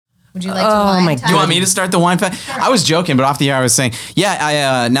Would you like to wine? My Ty? You want me to start the wine fest? I was joking, but off the air I was saying,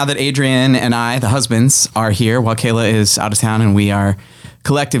 I now that Adrian and I, the husbands, are here while Kayla is out of town and we are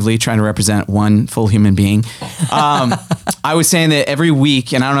collectively trying to represent one full human being. I was saying that every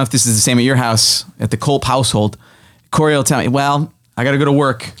week, and I don't know if this is the same at your house, at the Culp household, Corey will tell me, well, I got to go to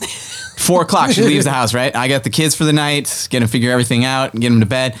work. 4 o'clock, she leaves the house, right? I got the kids for the night, get them figure everything out and get them to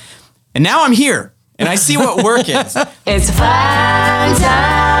bed. And now I'm here and I see what work is. It's a fine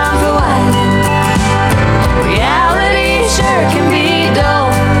time for whining. Reality sure can be dull.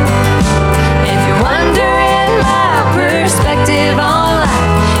 If you're wondering my perspective on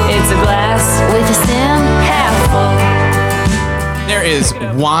life, it's a glass with a stem half full. There is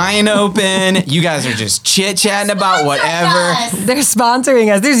wine open. You guys are just chit-chatting about whatever. They're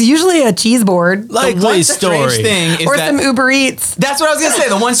sponsoring us. There's usually a cheese board. Likely story. Thing is Or that, some Uber Eats. That's what I was going to say.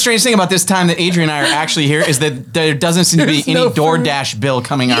 The one strange thing about this time that Adrian and I are actually here is that there doesn't seem to be There's any no food. DoorDash bill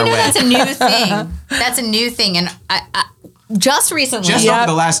coming our You know way. that's a new thing. That's a new thing, and I just recently. Just over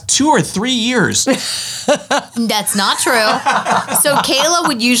the last 2 or 3 years. That's not true. So Kayla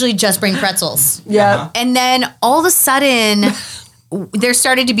would usually just bring pretzels. Yeah. And then all of a sudden, there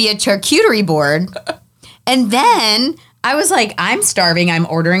started to be a charcuterie board. And then I was like, I'm starving. I'm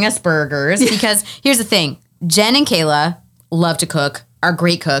ordering us burgers. Because here's the thing. Jen and Kayla love to cook, are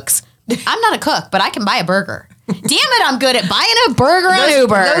great cooks. I'm not a cook, but I can buy a burger. Damn it, I'm good at buying a burger on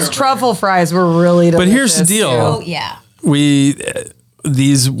Uber. Those truffle fries were really delicious. But here's the deal. Oh, yeah.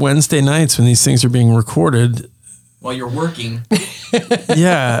 These Wednesday nights when these things are being recorded, While you're working.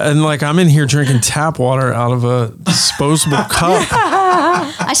 yeah, and like I'm in here drinking tap water out of a disposable cup.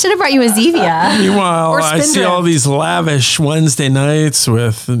 I should have brought you a Zevia. Meanwhile, Or I see Spindrift. all these lavish Wednesday nights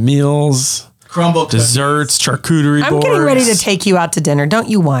with meals, Crumble desserts, charcuterie I'm boards. getting ready to take you out to dinner. Don't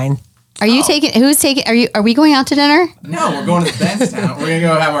you whine. Are you taking, who's taking, are we going out to dinner? No, we're going to Benstown. We're going to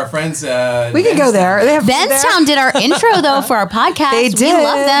go have our friends. We could go there. They have food there. Benstown did our intro though for our podcast. They We did.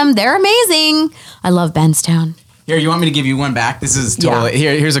 love them. They're amazing. I love Benstown. Here, you want me to give you one back? This is totally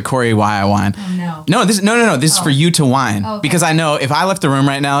here's a Corey why I wine. Oh, no. No, this is for you to wine. Okay. Because I know if I left the room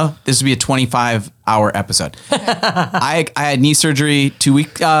right now, this would be a 25-hour episode. I had knee surgery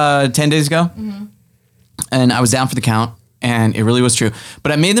 10 days ago. Mm-hmm. And I was down for the count, and it really was true.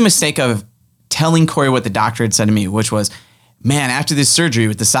 But I made the mistake of telling Corey what the doctor had said to me, which was, man, after this surgery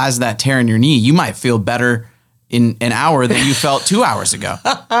with the size of that tear in your knee, you might feel better in an hour than you felt 2 hours ago,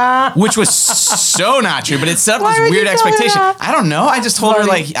 which was so not true, but it set up Why this would weird you tell her expectation. that? I don't know. I just told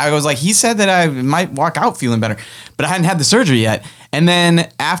her he said that I might walk out feeling better, but I hadn't had the surgery yet. And then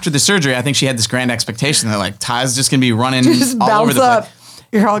after the surgery, I think she had this grand expectation that like Ty's just going to be running Just all over bounce the up. place.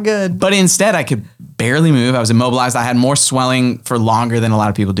 You're all good. But instead, I could barely move. I was immobilized. I had more swelling for longer than a lot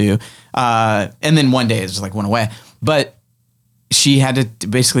of people do. And then one day it just like went away. But she had to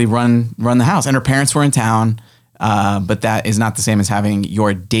basically run the house, and her parents were in town. But that is not the same as having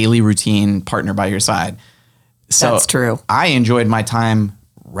your daily routine partner by your side. So That's true. I enjoyed my time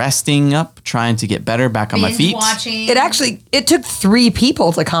resting up, trying to get better back on my feet. Watching. It took 3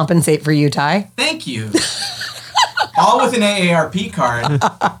 people to compensate for you, Ty. Thank you. All with an AARP card.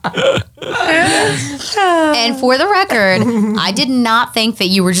 And for the record, I did not think that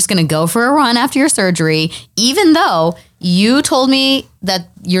you were just going to go for a run after your surgery, even though you told me that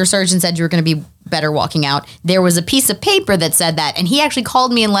your surgeon said you were going to be better walking out. There was a piece of paper that said that, and he actually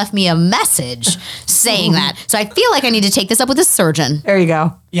called me and left me a message saying that. So I feel like I need to take this up with a surgeon. There you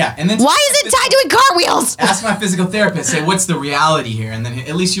go. Yeah, and then Why is it Ty doing cartwheels? ask my physical therapist, say, what's the reality here? And then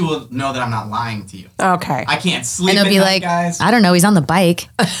at least you will know that I'm not lying to you. Okay. I can't sleep And at he'll be night, like, guys. I don't know, he's on the bike.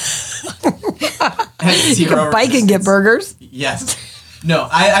 You can bike and get burgers. Yes. No,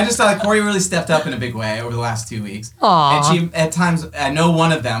 I just thought Corey really stepped up in a big way over the last 2 weeks. Aw. And she, at times, I know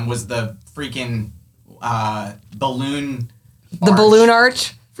one of them was the freaking balloon The arch. balloon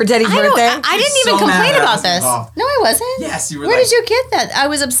arch for Teddy's birthday. I didn't She's even so mad complain that I about wasn't this. involved. No, I wasn't. Yes, you were Where like- did you get that? I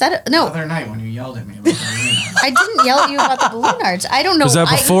was upset. The No, other night when you yelled at me about the balloon arch. I didn't yell at you about the balloon arch. I don't know. Was that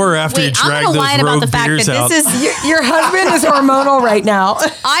before or after you I'm dragged gonna those whine about rogue the fact beers that out? this is. Your husband is hormonal right now.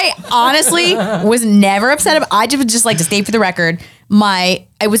 I honestly was never upset about. I would just like to state for the record,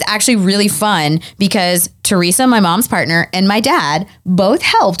 it was actually really fun because Teresa, my mom's partner, and my dad both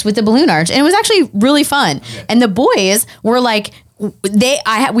helped with the balloon arch, and it was actually really fun. Yeah. And the boys were like,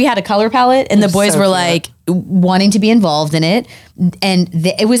 we had a color palette, and the boys so were cute. like wanting to be involved in it, and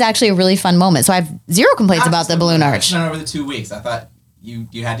it was actually a really fun moment. So I have zero complaints about the balloon arch. Spent over the 2 weeks. I thought you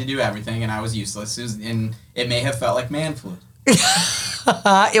had to do everything, and I was useless. And it may have felt like man flu.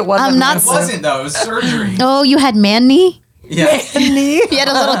 It wasn't. I'm not- It wasn't though. It was surgery. Oh, you had man knee? Yeah. Knee. He had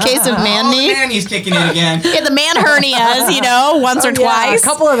a little case of man Oh, knee. man, he's kicking it again. He had the man hernias, once or Yeah, twice. a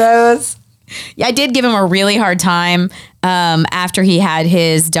couple of those. Yeah, I did give him a really hard time after he had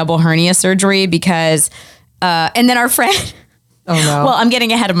his double hernia surgery because, and then our friend. Oh no. Well, I'm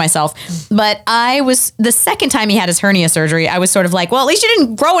getting ahead of myself, but the second time he had his hernia surgery, I was sort of like, well, at least you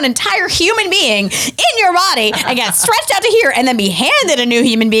didn't grow an entire human being in your body and get stretched out to here and then be handed a new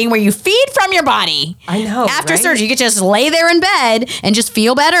human being where you feed from your body. I know. After right? surgery, you could just lay there in bed and just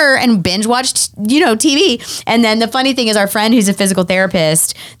feel better and binge watch, TV. And then the funny thing is our friend who's a physical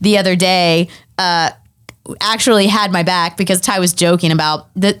therapist the other day, actually had my back because Ty was joking about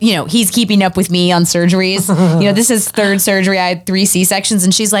he's keeping up with me on surgeries. This is third surgery. I had 3 C-sections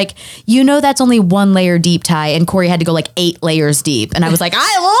and she's like, that's only 1 layer deep, Ty. And Corey had to go like 8 layers deep. And I was like,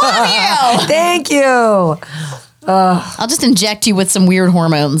 I love you. Thank you. I'll just inject you with some weird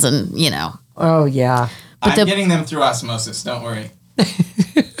hormones and, Oh yeah. But I'm getting them through osmosis. Don't worry.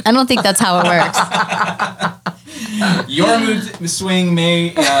 I don't think that's how it works. Your mood swing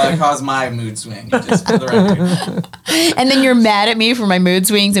may cause my mood swing. Just for the record. And then you're mad at me for my mood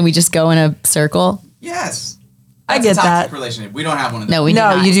swings and we just go in a circle. Yes. I That's get a toxic that. relationship. We don't have one of those. No, we do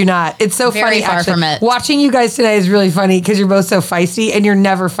No, not. you do not. It's so Very funny. far Actually, from it. watching you guys today is really funny because you're both so feisty and you're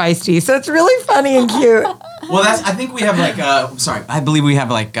never feisty. So it's really funny and cute. Well, I think we have I believe we have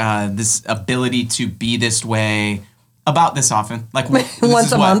this ability to be this way about this often. Like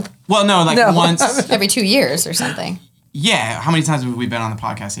Once a month? Well, no, No. once. Every 2 years or something. Yeah. How many times have we been on the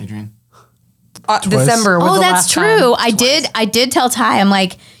podcast, Adrian? December was Oh, the that's last true. time. I did tell Ty, I'm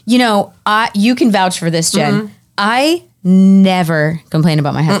like, you can vouch for this, Jen. I never complain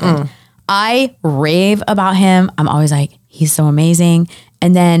about my husband. I rave about him. I'm always like, he's so amazing.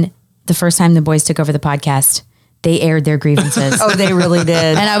 And then the first time the boys took over the podcast, they aired their grievances. Oh, they really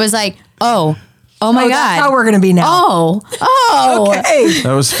did. And I was like, oh my God. That's how we're going to be now. Oh. Hey.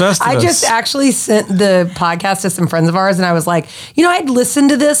 That was Festivus. I just actually sent the podcast to some friends of ours and I was like, I'd listened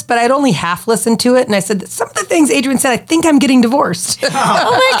to this, but I'd only half listened to it. And I said, some of the things Adrian said, I think I'm getting divorced. Oh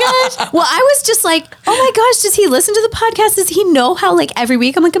my gosh. Well, I was just like, oh my gosh, does he listen to the podcast? Does he know how every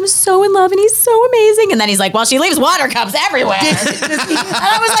week I'm like, I'm so in love and he's so amazing. And then he's like, well, she leaves water cups everywhere. And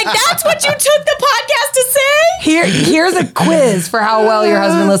I was like, that's what you took the podcast to say? Here's a quiz for how well your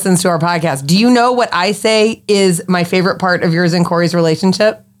husband listens to our podcast. Do you know what I say is my favorite part of yours and Corey's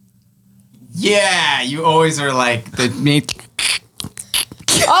relationship? Yeah, you always are like the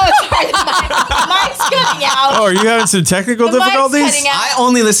Oh, sorry. The mic's cutting out. Oh, are you having some technical The mic's difficulties? cutting out. I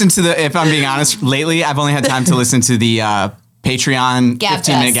only listen to if I'm being honest, lately I've only had time to listen to the Patreon Gab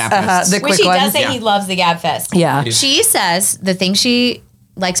 15-minute Fest. Gab Fest. The Which quick he does ones. say he loves the Gab Fest. Yeah. She says the thing she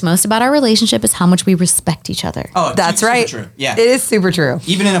likes most about our relationship is how much we respect each other. Oh, That's super right. True. Yeah. It is super true.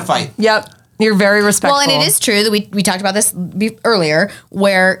 Even in a fight. Yep. You're very respectful. Well, and it is true that we talked about this earlier,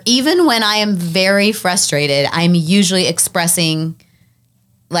 where even when I am very frustrated, I'm usually expressing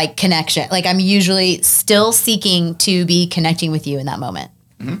connection. I'm usually still seeking to be connecting with you in that moment.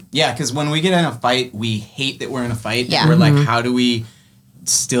 Yeah, because when we get in a fight, we hate that we're in a fight. Yeah. And we're like, how do we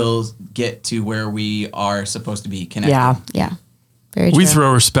still get to where we are supposed to be connected? Yeah. Yeah. Very true. We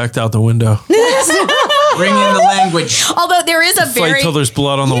throw respect out the window. Bring in the language. Although there is a Fight till there's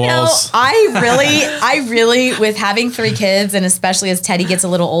blood on the walls. I really, with having 3 kids, and especially as Teddy gets a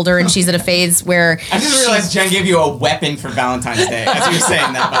little older and she's at a phase where I just realized Jen gave you a weapon for Valentine's Day. As you were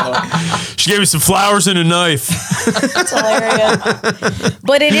saying that, by the way. She gave me some flowers and a knife. it's hilarious.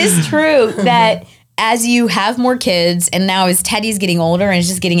 But it is true that as you have more kids, and now as Teddy's getting older and is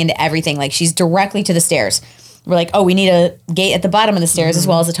just getting into everything, she's directly to the stairs. We're like, oh, we need a gate at the bottom of the stairs as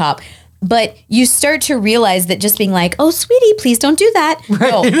well as the top. But you start to realize that just being like, oh, sweetie, please don't do that.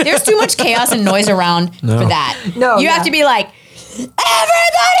 No, there's too much chaos and noise around for that. No, you have to be like,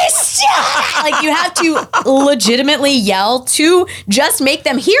 everybody stop! You have to legitimately yell to just make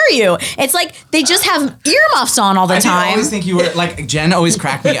them hear you. It's like they just have earmuffs on all the I time. always think you were Jen always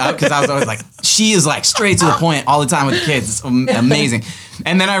cracked me up because I was always like, she is straight to the point all the time with the kids. It's amazing.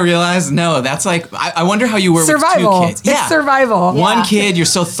 And then I realized, no, that's I wonder how you were survival. with 2 kids. It's survival. One kid, you're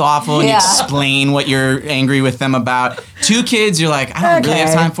so thoughtful and you Yeah. explain what you're angry with them about. 2 kids, you're like, I don't really have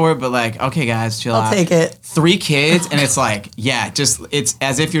Okay. time for it, but okay, guys, chill out. I'll take it. 3 kids, and it's it's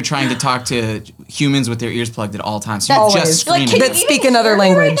as if you're trying to talk to humans with their ears plugged at all times. So you're Always. just You're like, screaming. can That you speak even another hear me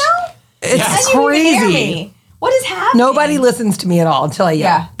right language. now? It's Yeah. Can you even hear crazy. me? What is happening? Nobody listens to me at all until I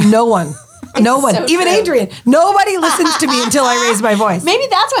yell. No one. No one. so Even true. Adrian. Nobody listens to me until I raise my voice. Maybe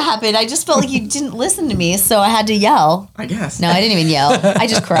that's what happened. I just felt like you didn't listen to me, so I had to yell. I guess. No, I didn't even yell. I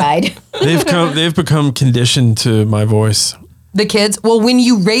just cried. They've become conditioned to my voice. The kids. Well, when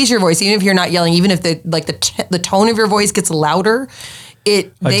you raise your voice, even if you're not yelling, even if the tone of your voice gets louder,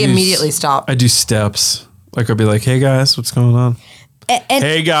 they immediately stop. I do steps. Like I'll be like, "Hey guys, what's going on?" And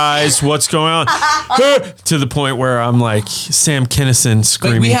Hey guys, what's going on? To the point where I'm like Sam Kinison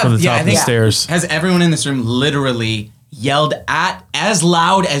screaming from the top of the stairs. Has everyone in this room literally yelled at as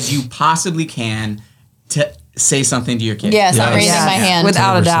loud as you possibly can to say something to your kid? yes, I'm raising my hand.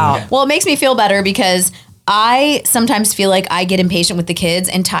 Without a 100%. doubt. Well, it makes me feel better because I sometimes feel like I get impatient with the kids,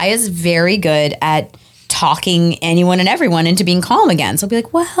 and Ty is very good at talking anyone and everyone into being calm again. So I'll be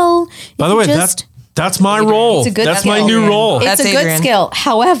like, well, By the way, that's my role. It's a good That's my skill. new role. It's That's a good Adrian. skill.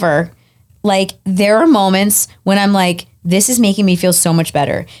 However, like there are moments when I'm like, this is making me feel so much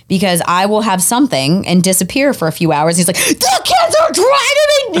better because I will have something and disappear for a few hours. He's like, the kids are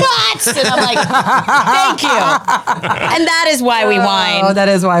driving me nuts. And I'm like, thank you. And that is why we whine. Oh, that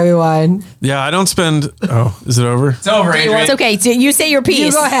is why we whine. Yeah, I don't spend. Oh, is it over? It's over, Adrian. It's okay. So you say your piece.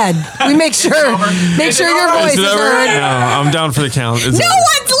 You go ahead. We make sure your voice Is is it over? heard. No, I'm down for the count. It's No over.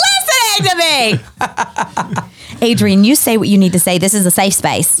 one's listening to me. Adrian, you say what you need to say. This is a safe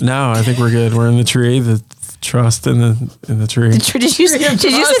space. No, I think we're good. We're in the tree. The trust in the tree. Did you say the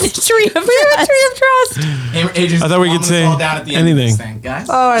tree of trust? Hey, Adrian's I thought we mom could was say all down at the end of anything. this thing, guys.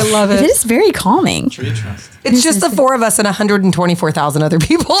 Oh, I love It it. is very calming. Tree of trust. It's just the four of us and 124,000 other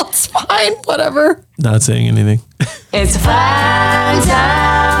people. It's fine. Whatever. Not saying anything. It's a fine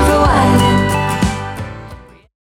time for whining.